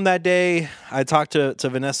go home that day. I talk to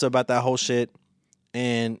Vanessa about that whole shit.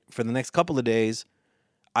 And for the next couple of days,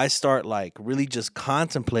 I start like really just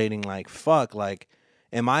contemplating like, fuck, like,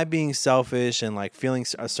 am I being selfish and like feeling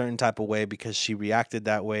a certain type of way because she reacted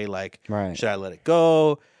that way? Like, Right. should I let it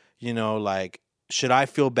go? Like, should I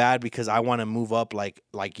feel bad because I want to move up like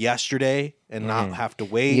yesterday and not have to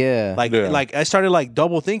wait? Yeah. Like I started like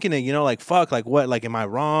double thinking it, like, fuck, like what? Like, am I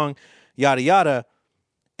wrong? Yada, yada.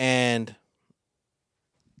 And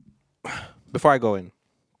before I go in,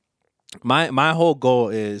 my whole goal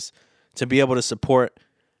is to be able to support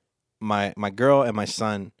my girl and my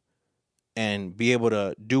son and be able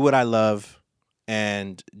to do what I love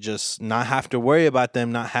and just not have to worry about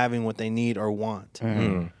them not having what they need or want.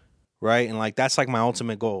 Right? And like that's like my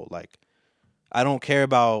ultimate goal. Like I don't care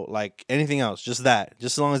about like anything else, just that.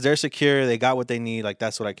 Just as long as they're secure, they got what they need, like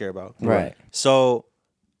that's what I care about. Right. So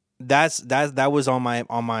that was on my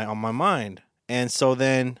mind. And so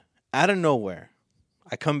then out of nowhere,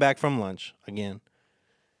 I come back from lunch again,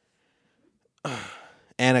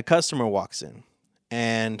 and a customer walks in,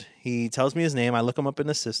 and he tells me his name. I look him up in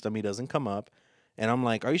the system. He doesn't come up, and I'm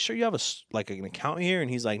like, "Are you sure you have an account here?"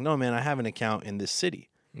 And he's like, "No, man, I have an account in this city."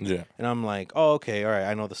 Yeah. And I'm like, "Oh, okay, all right.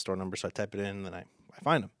 I know the store number." So I type it in, and then I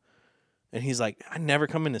find him, and he's like, "I never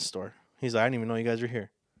come in this store." He's like, "I didn't even know you guys were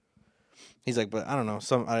here." He's like, "But I don't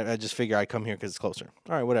know. I just figure I come here because it's closer."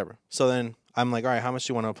 All right, whatever. So then I'm like, "All right, how much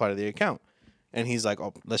do you want to apply to the account?" And he's like,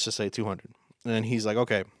 "Oh, let's just say 200." And then he's like,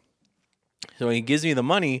 "Okay." So he gives me the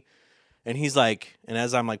money, and he's like, and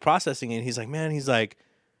as I'm like processing it, he's like, "Man," he's like,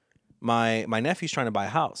 my nephew's trying to buy a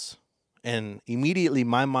house, And immediately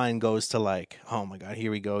my mind goes to like, oh my God,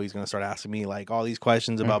 here we go. He's gonna start asking me like all these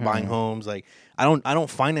questions about buying homes. Like I don't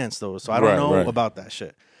finance those, so I don't Right, know right. about that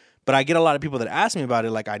shit. But I get a lot of people that ask me about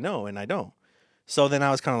it, like I know and I don't. So then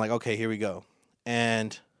I was kind of like, okay, here we go.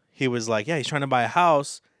 And he was like, yeah, he's trying to buy a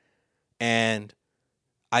house, and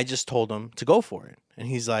I just told him to go for it. And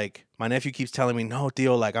he's like, my nephew keeps telling me, no,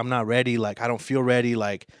 Theo, like I'm not ready. Like I don't feel ready.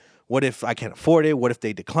 Like what if I can't afford it? What if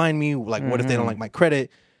they decline me? Like what if they don't like my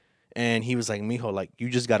credit? And he was like, mijo, like, you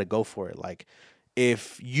just got to go for it. Like,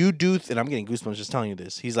 if you do, and I'm getting goosebumps just telling you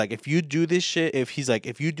this. He's like, if you do this shit,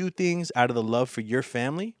 if you do things out of the love for your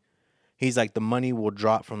family, he's like, the money will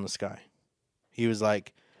drop from the sky. He was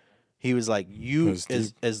like, you,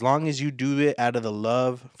 as long as you do it out of the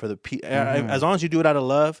love for the people, as long as you do it out of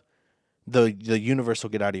love, the universe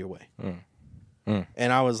will get out of your way.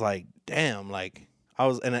 And I was like, damn, like,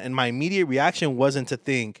 and my immediate reaction wasn't to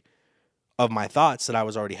think of my thoughts that I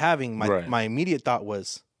was already having. My immediate thought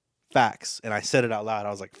was facts. And I said it out loud. I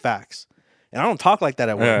was like, facts. And I don't talk like that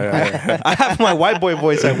at work. Yeah. I have my white boy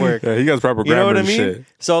voice at work. Yeah, he got proper You know grammar what I and mean? shit.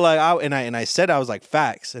 So like I said I was like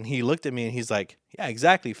facts. And he looked at me and he's like, yeah,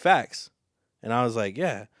 exactly, facts. And I was like,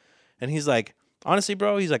 yeah. And he's like, honestly,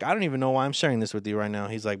 bro, he's like, I don't even know why I'm sharing this with you right now.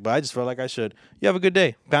 He's like, but I just felt like I should. You have a good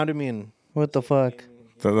day. Pounded me and What the fuck?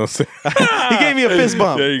 he gave me a fist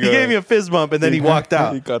bump. There you He go. gave me a fist bump and then he walked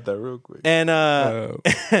out. He got that real quick. And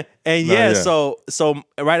and yeah. so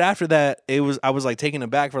right after that, I was like taken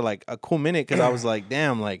aback for like a cool minute because I was like,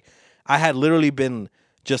 damn, like I had literally been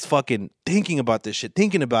just fucking thinking about this shit,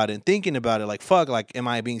 thinking about it, like fuck, like am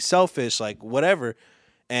I being selfish, like whatever.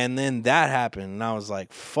 And then that happened, and I was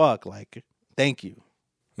like, fuck, like thank you.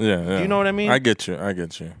 Yeah. You know what I mean? I get you.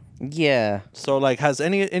 Yeah. So like, has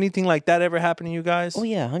anything like that ever happened to you guys? Oh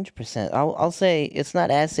yeah, 100%. I'll say it's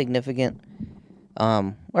not as significant,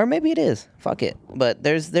 or maybe it is. Fuck it. But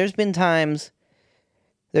there's been times.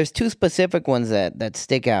 There's two specific ones that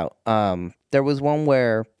stick out. There was one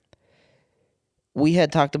where we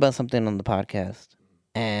had talked about something on the podcast,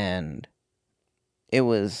 and it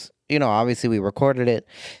was, obviously we recorded it,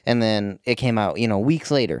 and then it came out,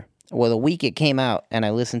 weeks later. Well, the week it came out, and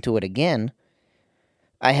I listened to it again.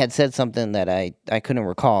 I had said something that I couldn't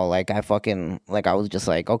recall. Like I was just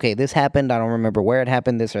like, okay, this happened. I don't remember where it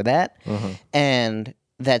happened, this or that. And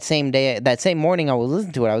that same morning I was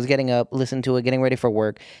listening to it. I was getting up, listening to it, getting ready for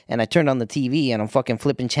work. And I turned on the TV and I'm fucking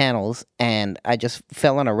flipping channels. And I just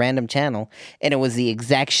fell on a random channel. And it was the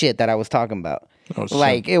exact shit that I was talking about. Oh, shit.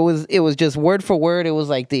 Like it was just word for word. It was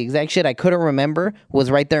like the exact shit I couldn't remember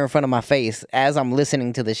was right there in front of my face as I'm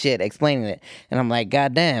listening to the shit, explaining it. And I'm like,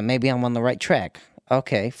 God damn, maybe I'm on the right track.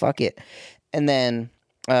 Okay, fuck it. And then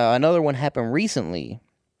another one happened recently,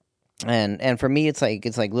 and for me it's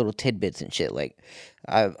like little tidbits and shit. Like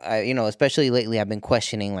I especially lately I've been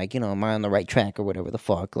questioning, like, am I on the right track or whatever the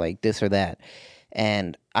fuck, like this or that.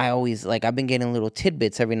 And I always I've been getting little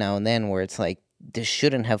tidbits every now and then where it's like this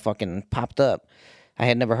shouldn't have fucking popped up. I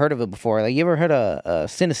had never heard of it before. Like, you ever heard of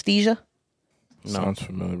synesthesia? No. Sounds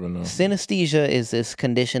familiar, but no. Synesthesia is this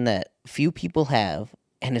condition that few people have.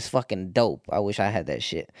 And it's fucking dope. I wish I had that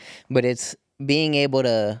shit. But it's being able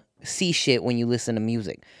to see shit when you listen to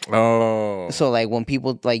music. Oh. So, like, when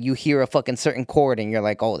people, like, you hear a fucking certain chord and you're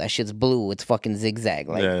like, oh, that shit's blue. It's fucking zigzag.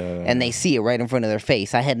 Like, Yeah. and they see it right in front of their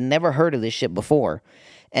face. I had never heard of this shit before.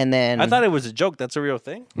 And then I thought it was a joke. That's a real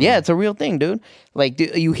thing. yeah, it's a real thing, dude. Like,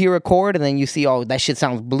 you hear a chord and then you see, oh, that shit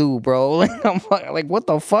sounds blue, bro. Like, I'm like, what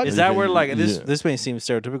the fuck? Is that where like Yeah. this may seem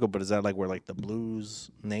stereotypical, but is that like where like the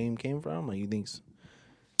blues name came from? Like you think?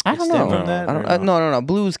 I don't stem know. from that, I don't, or no.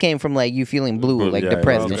 Blues came from like you feeling blue, like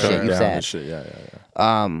depressed and shit. You sad. Shit.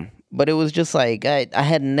 Yeah. But it was just like I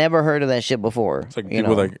had never heard of that shit before. It's like you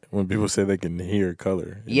people know? like when people say they can hear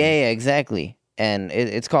color. Yeah, exactly. And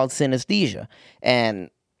it's called synesthesia. And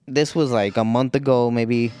this was like a month ago,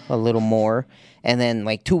 maybe a little more. And then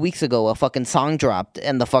like 2 weeks ago, a fucking song dropped,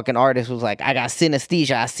 and the fucking artist was like, I got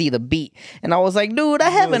synesthesia, I see the beat. And I was like, dude, I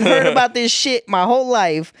haven't heard about this shit my whole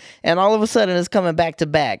life. And all of a sudden it's coming back to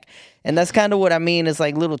back. And that's kind of what I mean. It's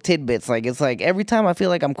like little tidbits. Like, it's like every time I feel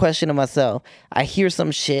like I'm questioning myself, I hear some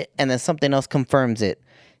shit and then something else confirms it.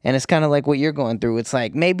 And it's kind of like what you're going through. It's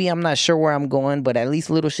like, maybe I'm not sure where I'm going, but at least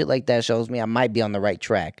little shit like that shows me I might be on the right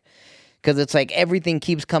track. Because it's like everything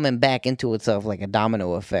keeps coming back into itself like a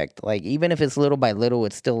domino effect. Like, even if it's little by little,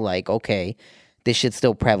 it's still like, okay, this shit's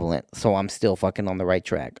still prevalent, so I'm still fucking on the right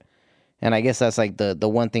track. And I guess that's like the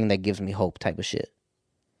one thing that gives me hope type of shit.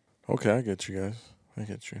 Okay, I get you guys. I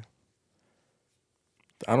get you.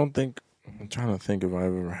 I'm trying to think if I've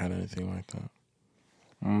ever had anything like that.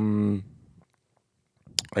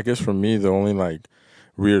 I guess for me, the only like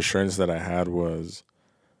reassurance that I had was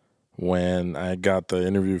when I got the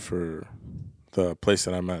interview for the place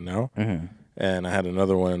that I'm at now, and I had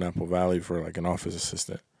another one in Apple Valley for like an office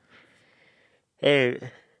assistant. Hey,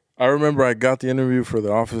 I remember I got the interview for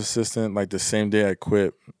the office assistant like the same day I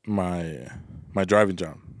quit my driving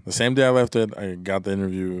job. The same day I left it, I got the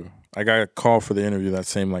interview. I got a call for the interview that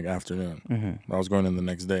same like afternoon. I was going in the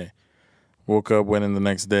next day. Woke up, went in the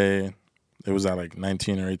next day. It was at like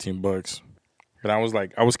 $19 or $18. And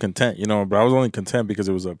I was content, you know, but I was only content because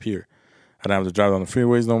it was up here. I didn't have to drive on the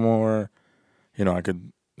freeways no more. You know,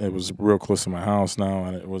 it was real close to my house now,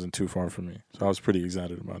 and it wasn't too far from me. So I was pretty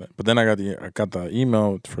excited about it. But then I got the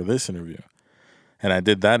email for this interview. And I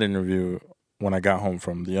did that interview when I got home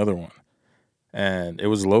from the other one. And it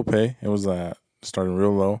was low pay. It was starting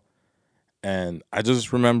real low. And I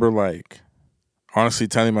just remember like honestly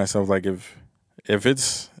telling myself like if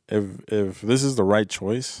this is the right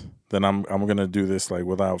choice, then I'm gonna do this like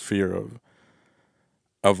without fear of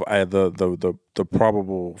the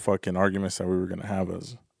probable fucking arguments that we were gonna have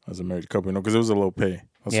as a married couple, you know, because it was a low pay.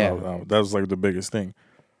 That was like the biggest thing.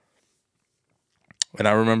 And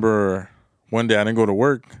I remember one day I didn't go to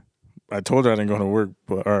work. I told her I didn't go to work,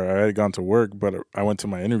 or I had gone to work, but I went to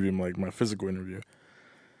my interview, like my physical interview.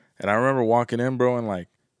 And I remember walking in, bro, and like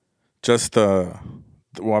just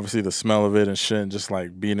obviously the smell of it and shit, and just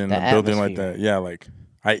like being in the building like that. Yeah, like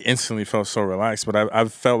I instantly felt so relaxed. But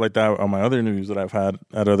I've felt like that on my other interviews that I've had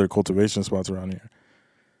at other cultivation spots around here.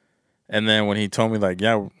 And then when he told me like,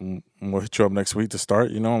 yeah, we'll hit you up next week to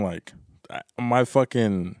start, you know, like my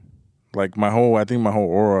fucking like I think my whole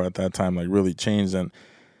aura at that time like really changed. And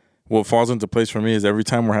what falls into place for me is every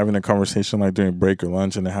time we're having a conversation like during break or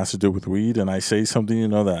lunch and it has to do with weed, and I say something, you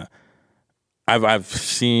know, that I've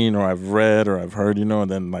seen or I've read or I've heard, you know, and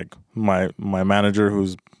then like my manager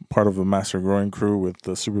who's part of a master growing crew with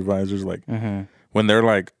the supervisors, like when they're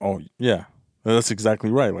like, oh yeah, that's exactly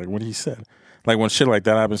right, like what he said. Like when shit like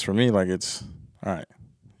that happens for me, like it's all right.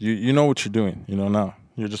 You know what you're doing, you know, now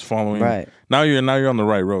you're just following. Right. Now you're on the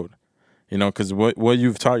right road, you know, because what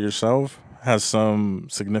you've taught yourself has some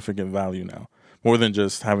significant value now, more than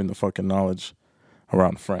just having the fucking knowledge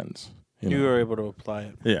around friends. You know? were able to apply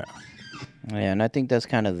it. Yeah. Yeah, and I think that's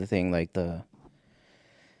kind of the thing, like I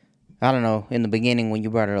don't know, in the beginning when you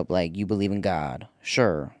brought it up, like you believe in God,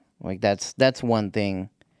 sure, like that's one thing,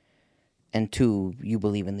 and two, you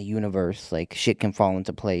believe in the universe, like shit can fall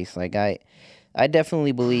into place. Like I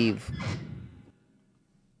definitely believe,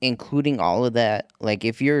 including all of that, like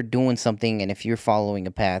if you're doing something and if you're following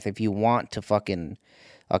a path, if you want to fucking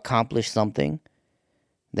accomplish something,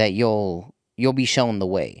 that you'll be shown the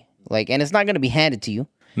way, like, and it's not gonna be handed to you.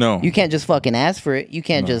 No. You can't just fucking ask for it. You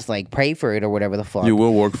can't just like pray for it or whatever the fuck. You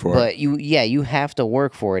will work for it. But you have to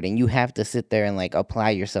work for it, and you have to sit there and like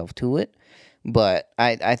apply yourself to it. But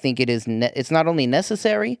I think it's not only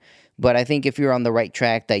necessary, but I think if you're on the right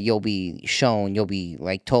track, that you'll be shown, you'll be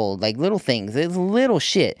like told, like little things. It's little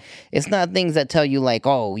shit. It's not things that tell you like,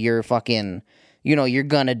 oh, you're fucking, you know, you're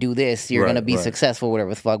gonna do this, you're gonna be successful,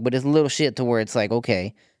 whatever the fuck. But it's little shit to where it's like,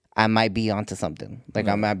 okay, I might be onto something. Like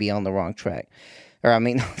I might be on the wrong track. Or I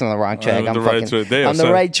mean, on the wrong track. I'm the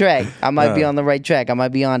right track. I might be on the right track. I might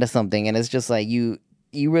be onto something, and it's just like you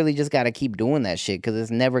really just got to keep doing that shit because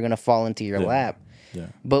it's never gonna fall into your lap. Yeah.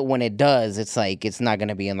 But when it does, it's like it's not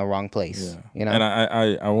gonna be in the wrong place. Yeah. You know. And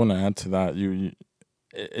I want to add to that.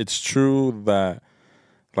 It's true that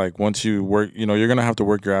like once you work, you know, you're gonna have to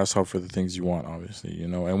work your ass off for the things you want, obviously, you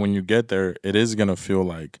know. And when you get there, it is gonna feel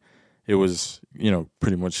like it was, you know,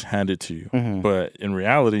 pretty much handed to you. But in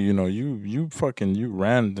reality, you know, you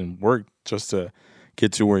ran and worked just to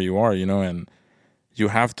get to where you are, you know, and you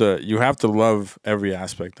have to love every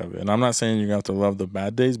aspect of it. And I'm not saying you have to love the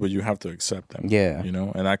bad days, but you have to accept them. Yeah. You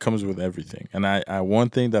know, and that comes with everything. And I one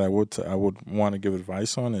thing that I would want to give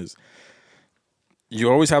advice on is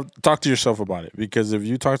you always have to talk to yourself about it, because if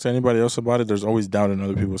you talk to anybody else about it, there's always doubt in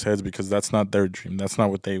other people's heads, because that's not their dream. That's not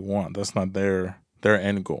what they want. That's not their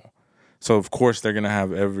end goal. So, of course, they're going to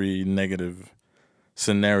have every negative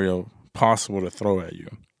scenario possible to throw at you.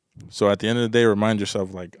 So, at the end of the day, remind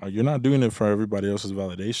yourself, like, you're not doing it for everybody else's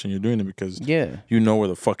validation. You're doing it because you know where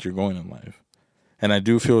the fuck you're going in life. And I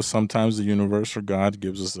do feel sometimes the universe or God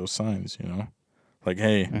gives us those signs, you know? Like,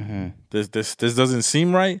 hey, this doesn't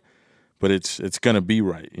seem right, but it's going to be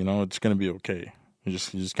right, you know? It's going to be okay. You're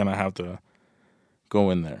just going to have to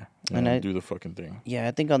go in there and do the fucking thing. Yeah,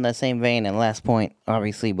 I think on that same vein, and last point,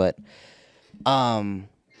 obviously, but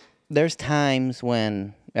there's times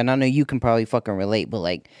when, and I know you can probably fucking relate, but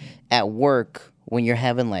like at work when you're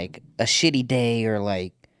having like a shitty day or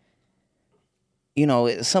like, you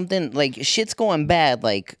know, something like shit's going bad,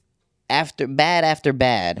 like after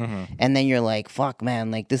bad, and then you're like, fuck,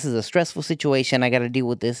 man, like this is a stressful situation. I got to deal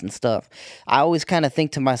with this and stuff. I always kind of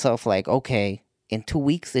think to myself like, okay, in 2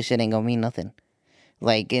 weeks this shit ain't gonna mean nothing.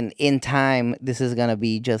 Like in time, this is gonna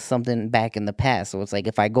be just something back in the past. So it's like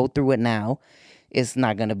if I go through it now, it's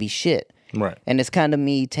not gonna be shit. Right. And it's kind of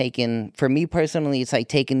for me personally, it's like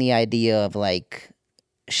taking the idea of like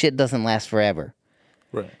shit doesn't last forever.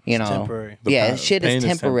 Right. You know, temporary. Shit pain is is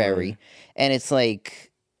temporary. And it's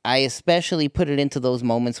like I especially put it into those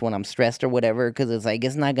moments when I'm stressed or whatever, because it's like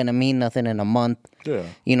it's not gonna mean nothing in a month. Yeah.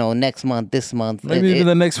 You know, next month, this month, Maybe even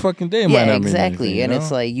the next fucking day might yeah, not exactly. mean anything, And you it's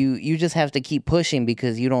know? like you just have to keep pushing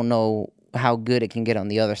because you don't know how good it can get on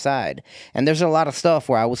the other side. And there's a lot of stuff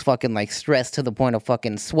where I was fucking like stressed to the point of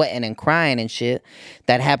fucking sweating and crying and shit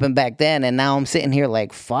that happened back then, and now I'm sitting here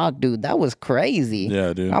like, fuck, dude, that was crazy.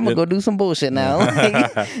 Yeah, dude. I'm gonna go do some bullshit now.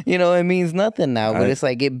 Like, you know, it means nothing now, but it's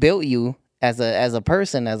like it built you as a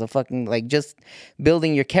person, as a fucking, like, just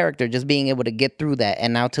building your character, just being able to get through that,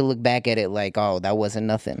 and now to look back at it like, oh, that wasn't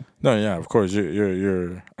nothing. No, yeah, of course.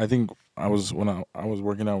 You're I think I was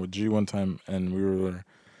working out with G one time, and we were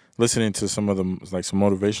listening to some of the like some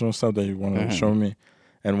motivational stuff that he wanted to show me,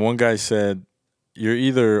 and one guy said, "You're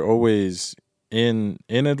either always in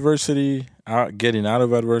adversity, getting out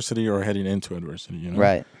of adversity, or heading into adversity." You know,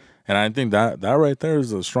 Right. And I think that right there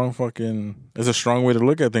is a strong way to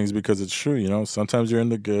look at things, because it's true. You know, sometimes you're in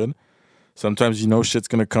the good, sometimes you know shit's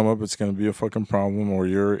gonna come up, it's gonna be a fucking problem, or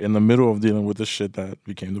you're in the middle of dealing with the shit that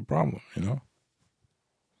became the problem. You know.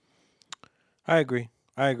 I agree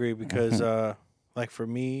because like for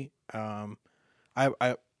me, I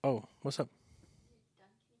oh, what's up?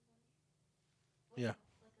 Yeah.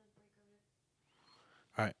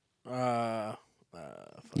 All right.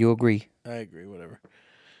 You agree? I agree. Whatever.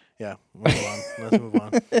 Yeah. Move on. Let's move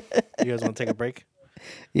on. You guys want to take a break?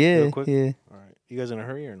 Yeah. Real quick? Yeah. All right. You guys in a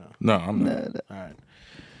hurry or no? No, I'm not. All right.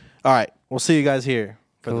 All right. We'll see you guys here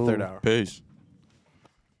for the third hour. Peace.